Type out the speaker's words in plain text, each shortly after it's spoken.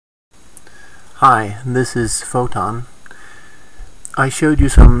Hi, this is Photon. I showed you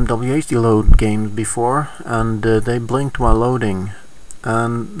some WHDLoad games before and they blinked while loading,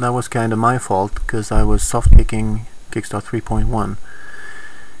 and that was kinda my fault because I was soft-kicking Kickstart 3.1.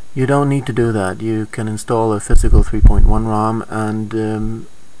 You don't need to do that. You can install a physical 3.1 ROM and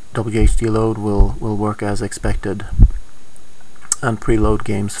WHDLoad will work as expected and preload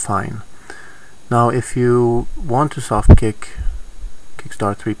games fine. Now if you want to soft-kick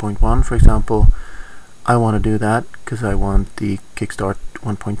Kickstart 3.1, for example, I want to do that because I want the Kickstart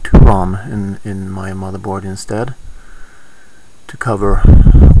 1.2 ROM in my motherboard instead to cover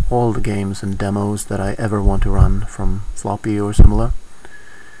all the games and demos that I ever want to run from floppy or similar.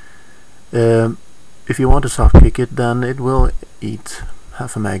 If you want to soft-kick it, then it will eat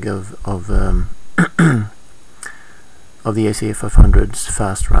half a meg of the ACA500's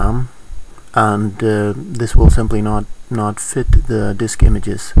FastRAM, and this will simply not fit the disk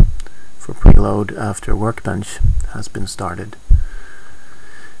images for preload after Workbench has been started.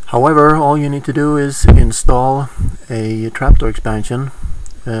 However, all you need to do is install a trapdoor expansion,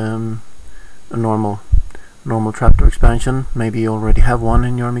 a normal trapdoor expansion. Maybe you already have one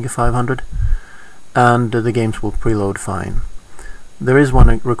in your ACA500, and the games will preload fine. There is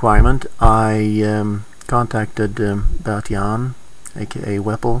one requirement. I contacted Batyan, aka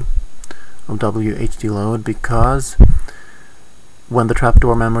Weppel, of WHDLoad, because when the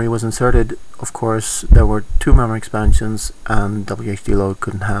trapdoor memory was inserted, of course there were two memory expansions and WHDLoad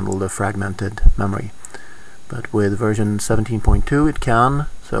couldn't handle the fragmented memory. But with version 17.2 it can,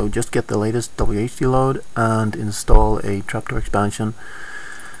 so just get the latest WHDLoad and install a trapdoor expansion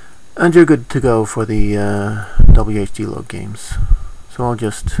and you're good to go for the WHDLoad games. So I'll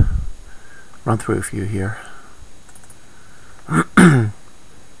just run through a few here.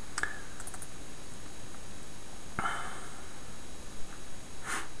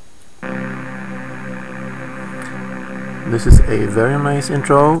 This is a very nice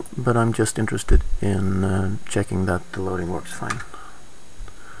intro, but I'm just interested in checking that the loading works fine.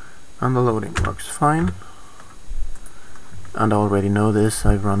 And the loading works fine. And I already know this,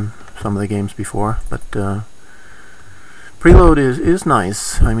 I've run some of the games before, but preload is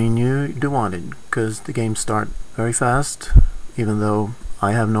nice. I mean, you do want it, because the games start very fast, even though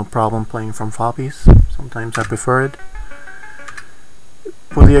I have no problem playing from floppies. Sometimes I prefer it.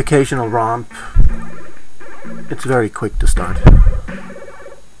 For the occasional romp, it's very quick to start.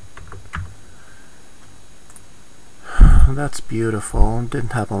 That's beautiful.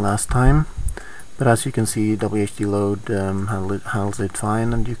 Didn't happen last time, but as you can see, WHDLoad handles it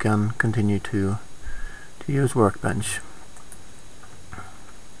fine, and you can continue to use Workbench.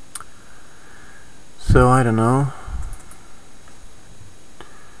 So I don't know.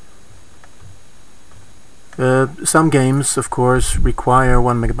 Some games, of course, require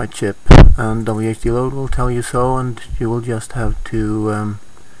 1 MB chip, and WHDLoad will tell you so, and you will just have to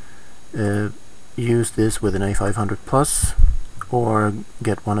use this with an A500 Plus, or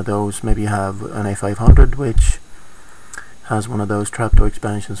get one of those. Maybe you have an A500 which has one of those trapdoor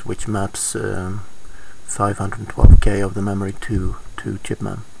expansions which maps 512K of the memory to chip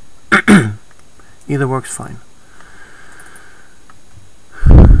mem. Either works fine.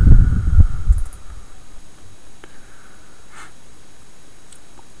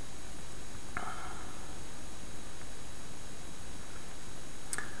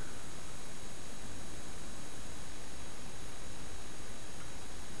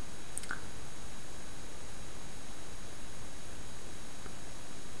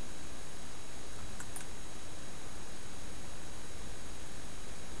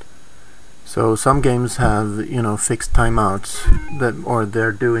 So some games have, you know, fixed timeouts or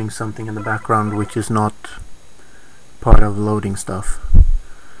they're doing something in the background which is not part of loading stuff.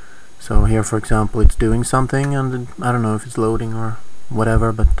 So here, for example, it's doing something, and I don't know if it's loading or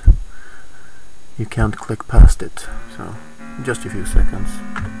whatever, but you can't click past it. So just a few seconds.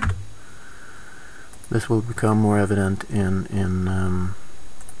 This will become more evident in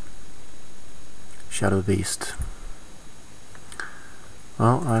Shadow Beast.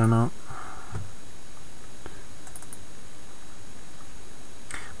 Well, I don't know.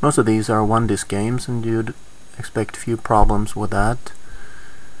 Most of these are one-disc games, and you'd expect few problems with that.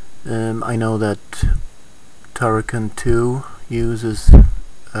 I know that Turrican 2 uses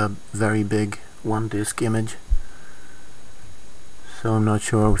a very big one-disc image, so I'm not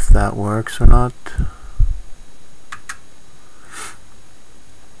sure if that works or not.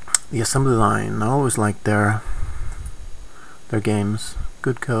 The assembly line, I always like their games.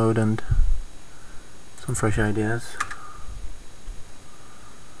 Good code and some fresh ideas.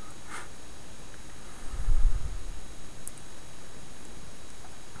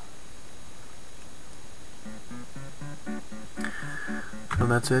 So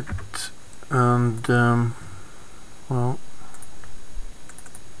that's it, and well,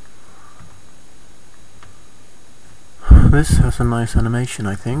 this has a nice animation,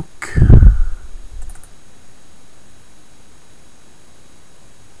 I think.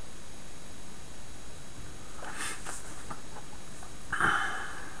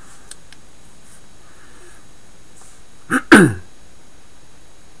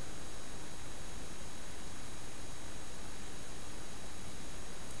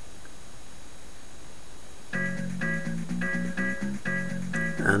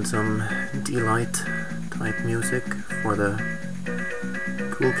 And some delight type music for the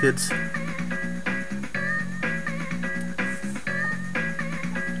cool kids.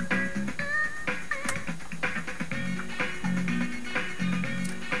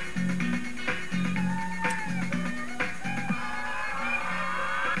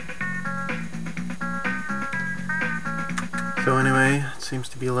 So anyway, it seems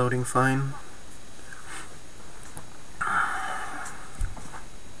to be loading fine.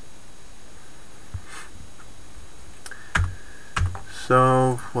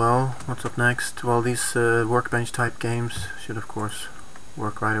 So, well, what's up next? Well, these Workbench type games should of course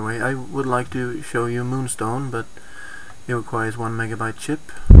work right away. I would like to show you Moonstone, but it requires 1 megabyte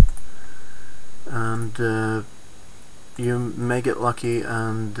chip, and you may get lucky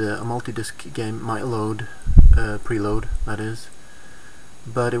and a multi-disc game might load, preload that is,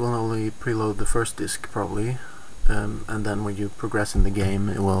 but it will only preload the first disc probably, and then when you progress in the game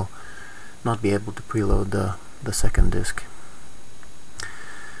it will not be able to preload the second disc.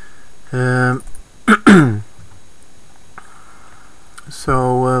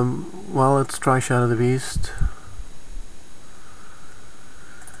 So, well, let's try Shadow the Beast.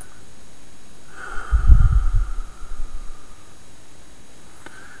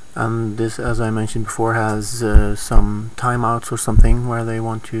 And this, as I mentioned before, has some timeouts or something where they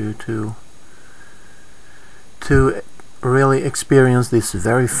want you to really experience this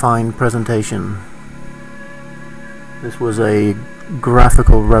very fine presentation. This was a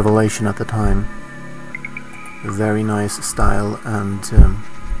graphical revelation at the time. A very nice style and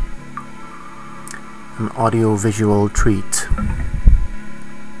an audio-visual treat.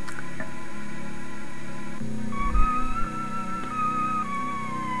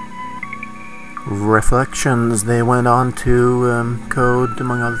 Reflections, they went on to code,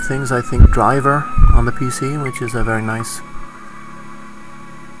 among other things, I think Driver on the PC, which is a very nice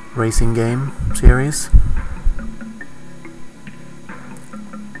racing game series.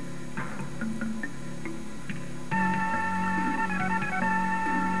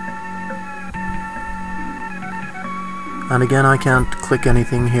 And again, I can't click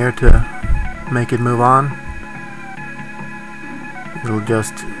anything here to make it move on. It'll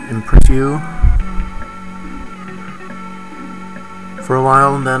just impress you for a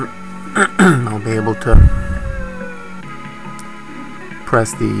while, and then I'll be able to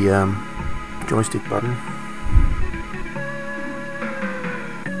press the joystick button.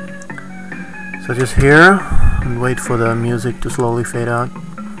 So just here and wait for the music to slowly fade out.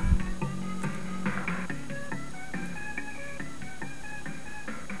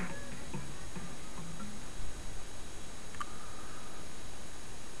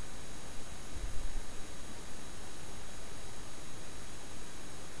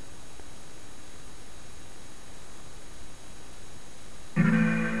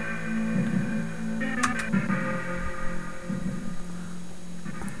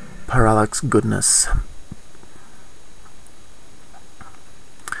 Parallax goodness.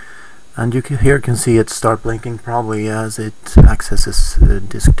 And you here can see it start blinking probably as it accesses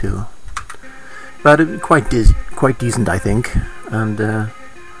disk 2. But quite decent, I think. And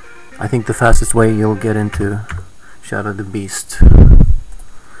I think the fastest way you'll get into Shadow the Beast.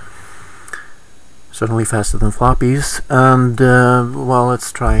 Certainly faster than floppies. And well,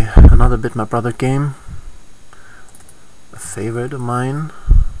 let's try another Bitmap Brother game. A favorite of mine.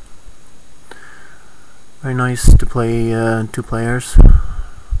 Very nice to play 2 players.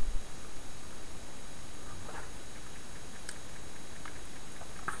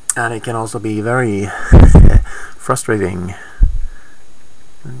 And it can also be very frustrating.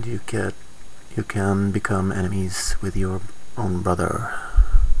 And you can become enemies with your own brother.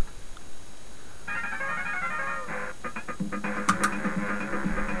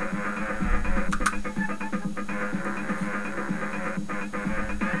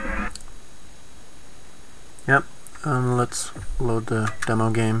 Yep, let's load the demo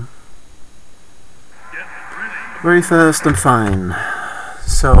game. Very fast and fine.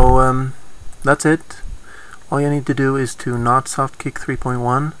 So that's it. All you need to do is to not softkick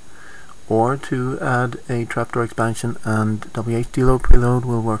 3.1 or to add a trapdoor expansion, and WHDLoad preload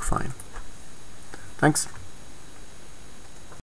will work fine. Thanks.